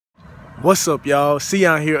What's up, y'all?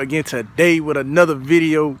 Sion here again today with another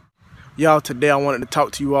video. Y'all, today I wanted to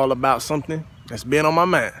talk to you all about something that's been on my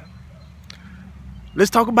mind.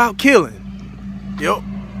 Let's talk about killing. Yup.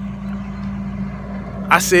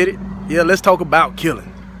 I said it. Yeah, let's talk about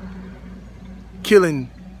killing.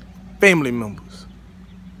 Killing family members.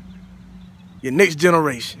 Your next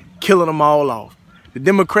generation. Killing them all off. The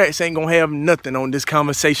Democrats ain't gonna have nothing on this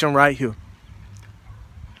conversation right here.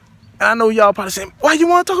 And I know y'all probably saying, why you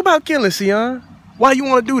want to talk about killing, Sion? Why you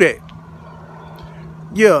want to do that?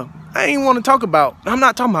 Yeah, I ain't want to talk about, I'm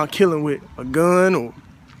not talking about killing with a gun or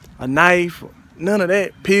a knife or none of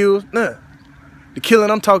that, pills, none. The killing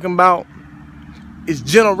I'm talking about is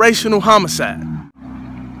generational homicide.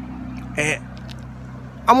 And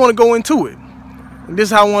I want to go into it. And this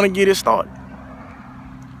is how I want to get it started.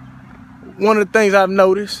 One of the things I've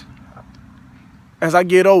noticed as I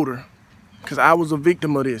get older, because I was a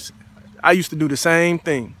victim of this, I used to do the same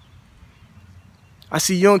thing. I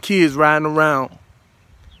see young kids riding around,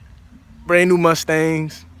 brand new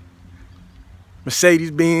Mustangs,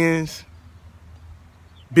 Mercedes Benz,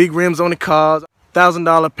 big rims on the cars,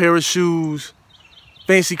 $1,000 pair of shoes,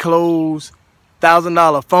 fancy clothes,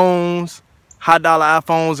 $1,000 phones, high dollar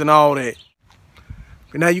iPhones and all that.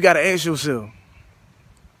 But now you gotta ask yourself,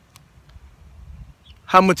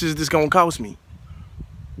 how much is this gonna cost me?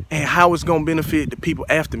 And how it's gonna benefit the people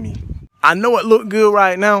after me? I know it look good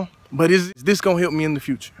right now, but is this gonna help me in the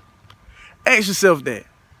future? Ask yourself that.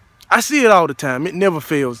 I see it all the time. It never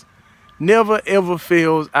fails. Never ever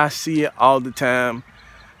fails. I see it all the time.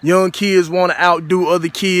 Young kids want to outdo other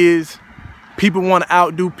kids. People want to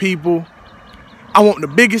outdo people. I want the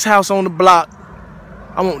biggest house on the block.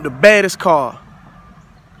 I want the baddest car.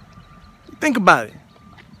 Think about it.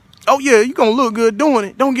 Oh yeah, you're gonna look good doing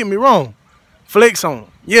it. Don't get me wrong. Flex on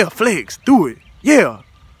them. Yeah, flex. Do it. Yeah.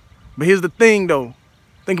 But here's the thing though.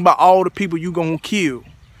 Think about all the people you gonna kill.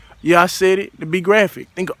 Yeah, I said it to be graphic.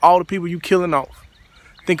 Think of all the people you killing off.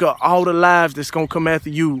 Think of all the lives that's gonna come after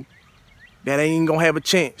you that ain't gonna have a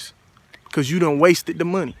chance because you done wasted the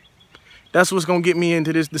money. That's what's gonna get me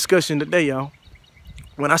into this discussion today, y'all.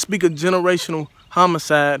 When I speak of generational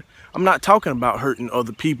homicide, I'm not talking about hurting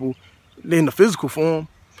other people in the physical form.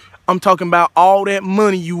 I'm talking about all that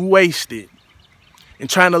money you wasted and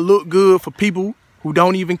trying to look good for people who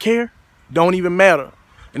don't even care, don't even matter.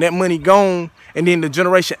 And that money gone, and then the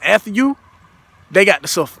generation after you, they got to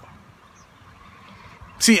suffer.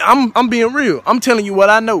 See, I'm being real. I'm telling you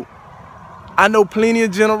what I know. I know plenty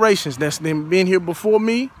of generations that's been here before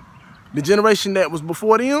me. The generation that was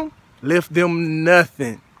before them left them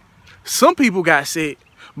nothing. Some people got sick,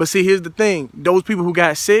 but see, here's the thing. Those people who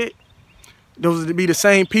got sick, those would be the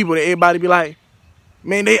same people that everybody be like,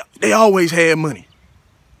 man, they always had money.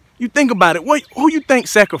 You think about it, who you think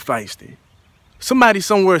sacrificed it? Somebody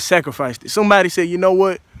somewhere sacrificed it. Somebody said, you know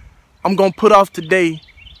what? I'm gonna put off today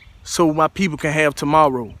so my people can have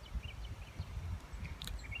tomorrow.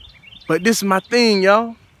 But this is my thing,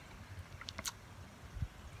 y'all.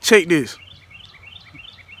 Check this.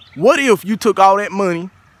 What if you took all that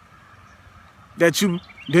money that you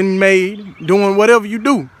done made doing whatever you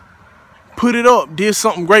do, put it up, did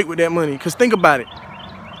something great with that money? Because think about it.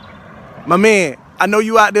 My man, I know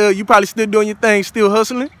you out there, you probably still doing your thing, still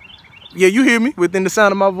hustling. Yeah, you hear me within the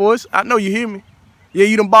sound of my voice. I know you hear me. Yeah,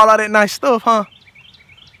 you done bought all that nice stuff, huh?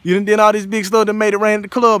 You done did all this big stuff that made it rain at the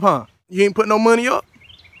club, huh? You ain't put no money up.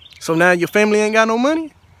 So now your family ain't got no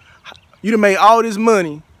money? You done made all this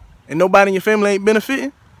money and nobody in your family ain't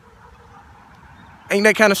benefiting? Ain't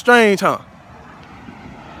that kind of strange, huh?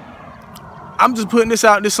 I'm just putting this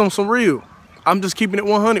out, this on some real. I'm just keeping it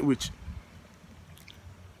 100 with you.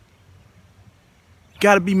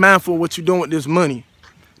 Gotta be mindful of what you're doing with this money.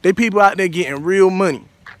 They people out there getting real money.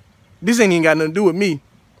 This ain't even got nothing to do with me.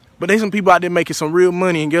 But there's some people out there making some real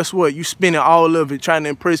money, and guess what? You spending all of it trying to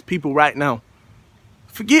impress people right now.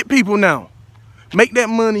 Forget people now. Make that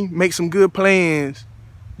money, make some good plans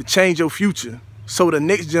to change your future so the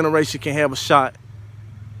next generation can have a shot.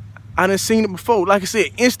 I done seen it before. Like I said,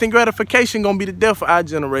 instant gratification gonna be the death of our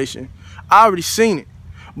generation. I already seen it.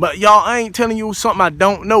 But y'all, I ain't telling you something I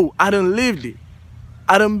don't know. I done lived it.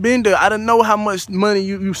 I done been there. I done know how much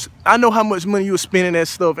money I know how much money you was spending that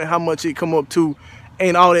stuff and how much it come up to,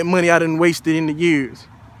 and all that money I done wasted in the years.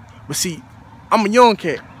 But see, I'm a young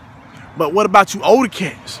cat. But what about you older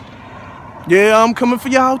cats? Yeah, I'm coming for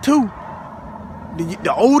y'all too.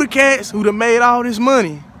 The older cats who done made all this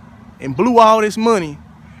money and blew all this money,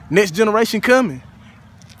 next generation coming.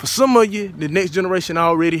 For some of you, the next generation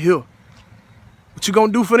already here. What you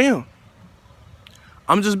gonna do for them?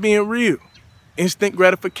 I'm just being real. Instant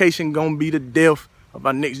gratification gonna be the death of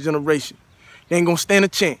our next generation. They ain't gonna stand a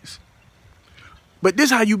chance. But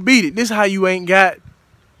this how you beat it. This how you ain't got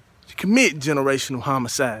to commit generational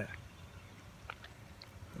homicide.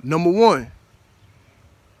 Number one,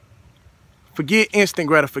 forget instant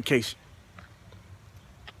gratification.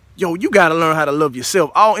 Yo, you gotta learn how to love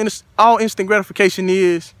yourself. All instant gratification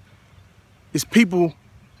is people,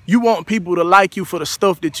 you want people to like you for the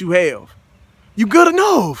stuff that you have. You good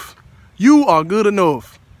enough. You are good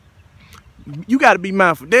enough. You gotta be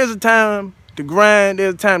mindful. There's a time to grind,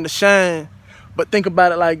 there's a time to shine, but think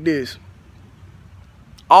about it like this.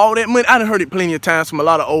 All that money, I done heard it plenty of times from a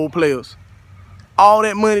lot of old players. All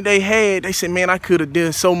that money they had, they said, man, I could have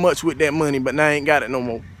done so much with that money, but now I ain't got it no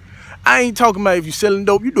more. I ain't talking about if you selling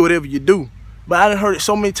dope, you do whatever you do. But I done heard it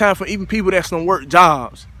so many times from even people that's done work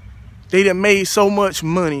jobs. They done made so much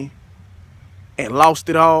money and lost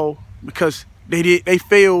it all because they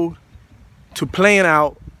failed to plan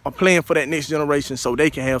out or plan for that next generation so they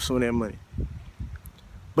can have some of that money.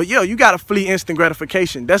 But yeah, you gotta flee instant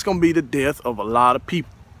gratification. That's gonna be the death of a lot of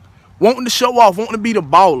people. Wanting to show off, wanting to be the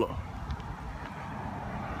baller.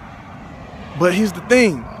 But here's the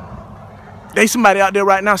thing. They somebody out there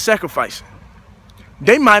right now sacrificing.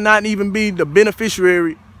 They might not even be the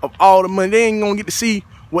beneficiary of all the money. They ain't gonna get to see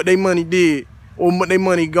what their money did or what their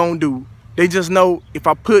money gonna do. They just know if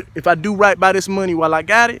I do right by this money while I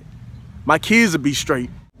got it, my kids will be straight.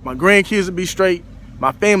 My grandkids will be straight.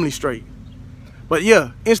 My family straight. But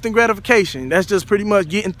yeah, instant gratification. That's just pretty much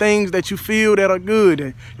getting things that you feel that are good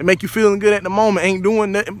and make you feeling good at the moment. Ain't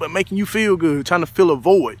doing nothing but making you feel good, trying to fill a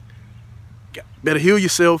void. Better heal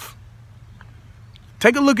yourself.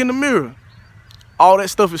 Take a look in the mirror. All that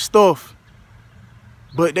stuff is stuff.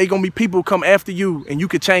 But they gonna be people come after you and you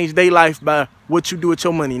could change their life by what you do with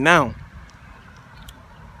your money now.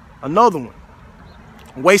 Another one.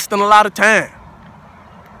 Wasting a lot of time.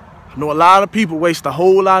 I know a lot of people waste a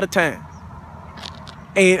whole lot of time.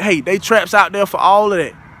 And hey, they traps out there for all of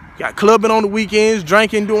that. Got clubbing on the weekends,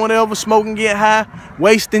 drinking, doing whatever, smoking, getting high,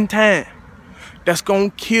 wasting time. That's gonna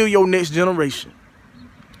kill your next generation.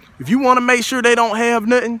 If you wanna make sure they don't have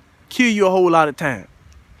nothing, kill you a whole lot of time.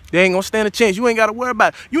 They ain't gonna stand a chance. You ain't gotta worry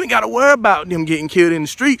about it. You ain't gotta worry about them getting killed in the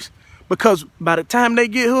streets because by the time they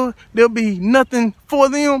get here, there'll be nothing for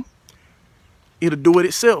them. It'll do it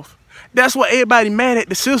itself. That's why everybody mad at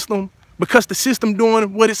the system because the system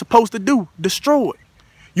doing what it's supposed to do, destroy it.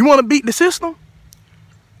 You wanna beat the system?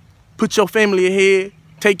 Put your family ahead,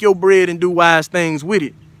 take your bread and do wise things with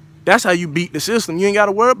it. That's how you beat the system. You ain't got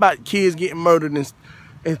to worry about kids getting murdered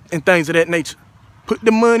and things of that nature. Put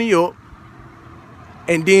the money up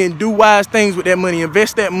and then do wise things with that money.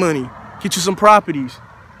 Invest that money. Get you some properties.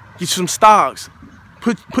 Get you some stocks.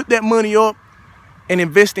 Put that money up and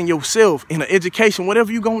invest in yourself, in an education,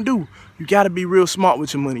 whatever you going to do. You got to be real smart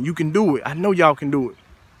with your money. You can do it. I know y'all can do it.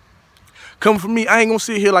 Coming from me, I ain't going to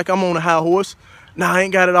sit here like I'm on a high horse. Nah, I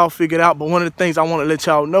ain't got it all figured out. But one of the things I want to let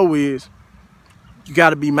y'all know is you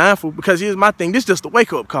got to be mindful because here's my thing. This is just a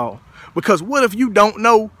wake-up call. Because what if you don't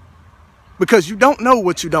know? Because you don't know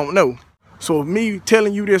what you don't know. So me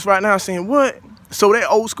telling you this right now saying, what? So that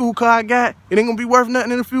old school car I got, it ain't going to be worth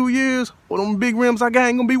nothing in a few years? Or them big rims I got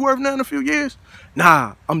ain't going to be worth nothing in a few years?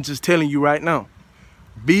 Nah, I'm just telling you right now.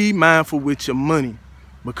 Be mindful with your money.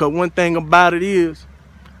 Because one thing about it is,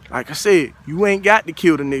 like I said, you ain't got to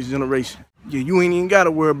kill the next generation. Yeah, you ain't even got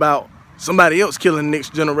to worry about somebody else killing the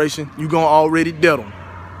next generation. You gonna already dead them.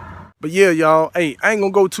 But yeah, y'all, hey, I ain't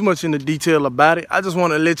gonna go too much into detail about it. I just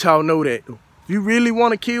want to let y'all know that if you really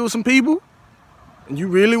want to kill some people and you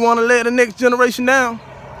really want to let the next generation down,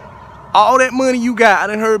 all that money you got, I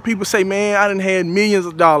done heard people say, man, I done had millions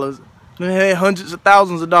of dollars, I done had hundreds of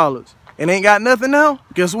thousands of dollars, and ain't got nothing now.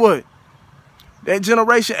 Guess what? That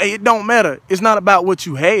generation, hey, it don't matter. It's not about what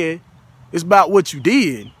you had. It's about what you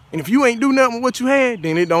did. And if you ain't do nothing with what you had,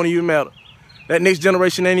 then it don't even matter. That next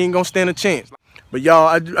generation ain't even gonna stand a chance. But y'all,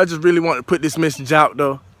 I just really want to put this message out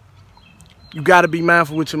though. You gotta be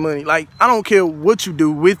mindful with your money. Like, I don't care what you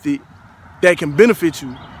do with it that can benefit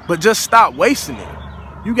you, but just stop wasting it.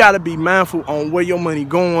 You gotta be mindful on where your money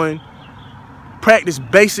going. Practice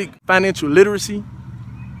basic financial literacy.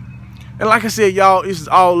 And like I said, y'all, this is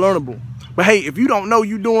all learnable. But hey, if you don't know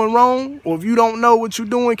you doing wrong, or if you don't know what you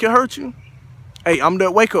doing can hurt you, hey, I'm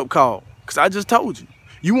that wake-up call. Cause I just told you.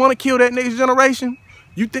 You want to kill that next generation?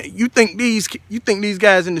 You think these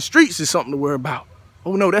guys in the streets is something to worry about?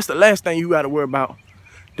 Oh no, that's the last thing you got to worry about.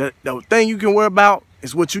 The thing you can worry about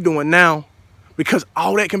is what you're doing now, because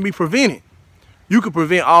all that can be prevented. You can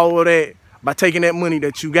prevent all of that by taking that money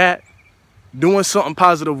that you got, doing something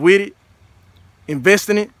positive with it,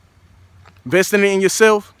 investing it in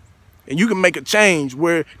yourself, and you can make a change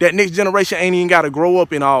where that next generation ain't even got to grow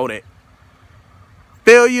up in all that.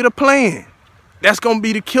 Failure to plan. That's gonna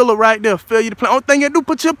be the killer right there. Failure to plan. Only thing you do,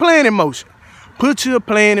 put your plan in motion. Put your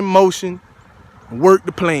plan in motion and work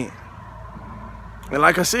the plan. And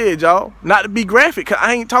like I said, y'all, not to be graphic, cause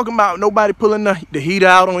I ain't talking about nobody pulling the heat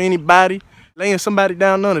out on anybody, laying somebody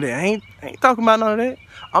down, none of that. I ain't talking about none of that.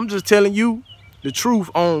 I'm just telling you the truth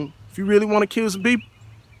on if you really want to kill some people,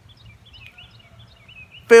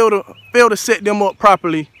 fail to set them up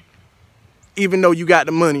properly, even though you got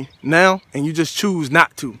the money now and you just choose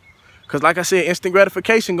not to. Cause like I said, instant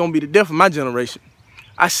gratification gonna be the death of my generation.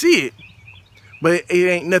 I see it, but it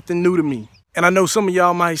ain't nothing new to me. And I know some of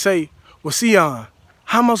y'all might say, well, Sion,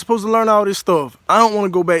 how am I supposed to learn all this stuff? I don't want to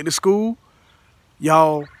go back to school.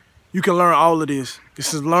 Y'all, you can learn all of this.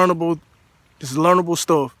 This is learnable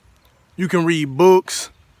stuff. You can read books.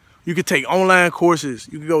 You can take online courses.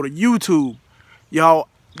 You can go to YouTube. Y'all,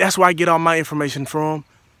 that's where I get all my information from.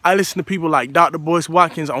 I listen to people like Dr. Boyce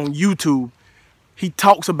Watkins on YouTube. He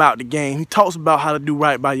talks about the game. He talks about how to do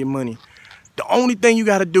right by your money. The only thing you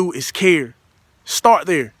got to do is care. Start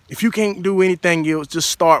there. If you can't do anything else, just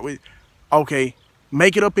start with, okay,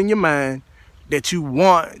 make it up in your mind that you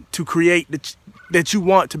want to create, that you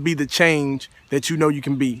want to be the change that you know you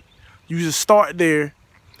can be. You just start there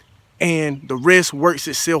and the rest works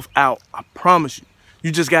itself out. I promise you.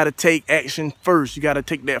 You just got to take action first. You got to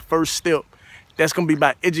take that first step. That's going to be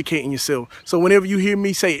by educating yourself. So whenever you hear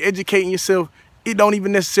me say educating yourself, it don't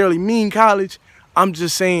even necessarily mean college. I'm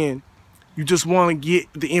just saying you just want to get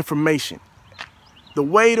the information. The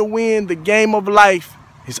way to win the game of life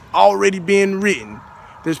is already being written.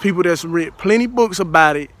 There's people that's read plenty books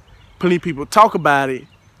about it. Plenty of people talk about it.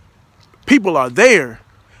 People are there.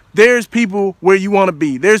 There's people where you want to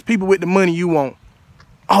be. There's people with the money you want.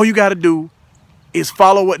 All you got to do is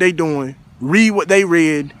follow what they doing, read what they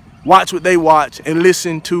read, watch what they watch, and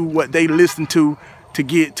listen to what they listen to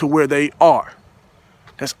get to where they are.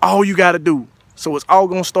 That's all you got to do. So it's all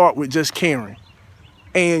going to start with just caring.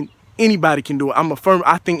 And anybody can do it.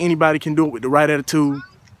 I think anybody can do it with the right attitude.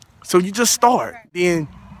 So you just start. Then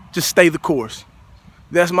just stay the course.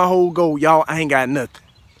 That's my whole goal, y'all. I ain't got nothing.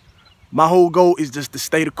 My whole goal is just to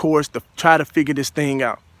stay the course, to try to figure this thing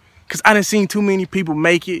out. Because I done seen too many people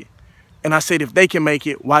make it. And I said, if they can make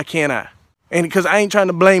it, why can't I? And because I ain't trying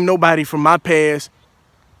to blame nobody from my past.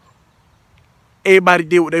 Everybody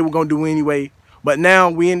did what they were going to do anyway. But now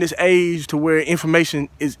we in this age to where information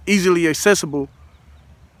is easily accessible.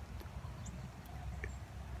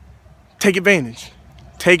 Take advantage.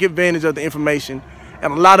 Take advantage of the information.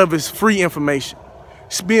 And a lot of it's free information.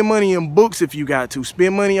 Spend money in books if you got to.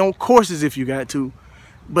 Spend money on courses if you got to.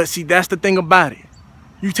 But see, that's the thing about it.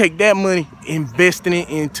 You take that money, investing it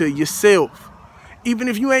into yourself. Even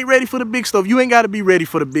if you ain't ready for the big stuff, you ain't got to be ready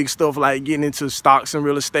for the big stuff like getting into stocks and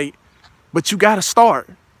real estate. But you got to start.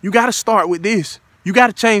 You got to start with this. You got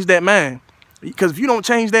to change that mind. Because if you don't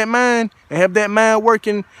change that mind and have that mind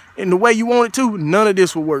working in the way you want it to, none of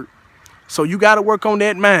this will work. So you got to work on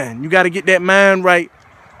that mind. You got to get that mind right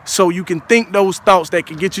so you can think those thoughts that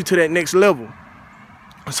can get you to that next level.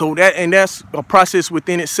 So that's a process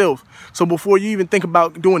within itself. So before you even think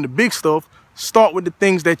about doing the big stuff, start with the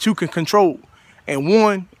things that you can control. And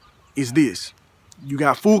one is this. You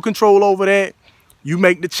got full control over that. You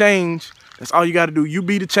make the change. That's all you got to do. You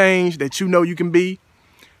be the change that you know you can be.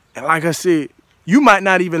 And like I said, you might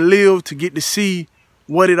not even live to get to see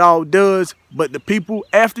what it all does, but the people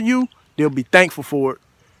after you, they'll be thankful for it.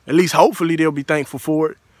 At least hopefully they'll be thankful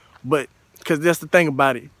for it. But because that's the thing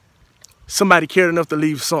about it. Somebody cared enough to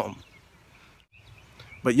leave something.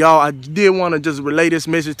 But y'all, I did want to just relay this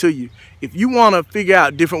message to you. If you want to figure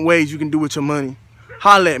out different ways you can do with your money,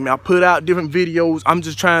 holler at me. I put out different videos. I'm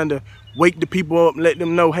just trying to wake the people up and let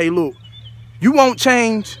them know, hey, look, you won't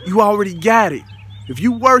change. You already got it. If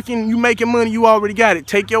you working, you making money, you already got it.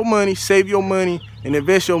 Take your money, save your money, and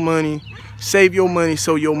invest your money. Save your money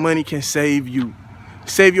so your money can save you.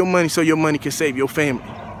 Save your money so your money can save your family.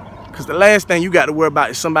 Because the last thing you got to worry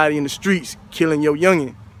about is somebody in the streets killing your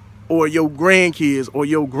youngin' or your grandkids or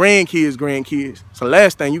your grandkids' grandkids. It's the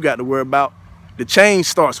last thing you got to worry about. The change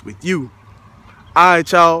starts with you. All right,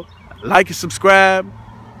 y'all. Like and subscribe.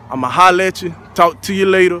 I'ma holler at you. Talk to you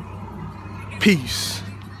later. Peace.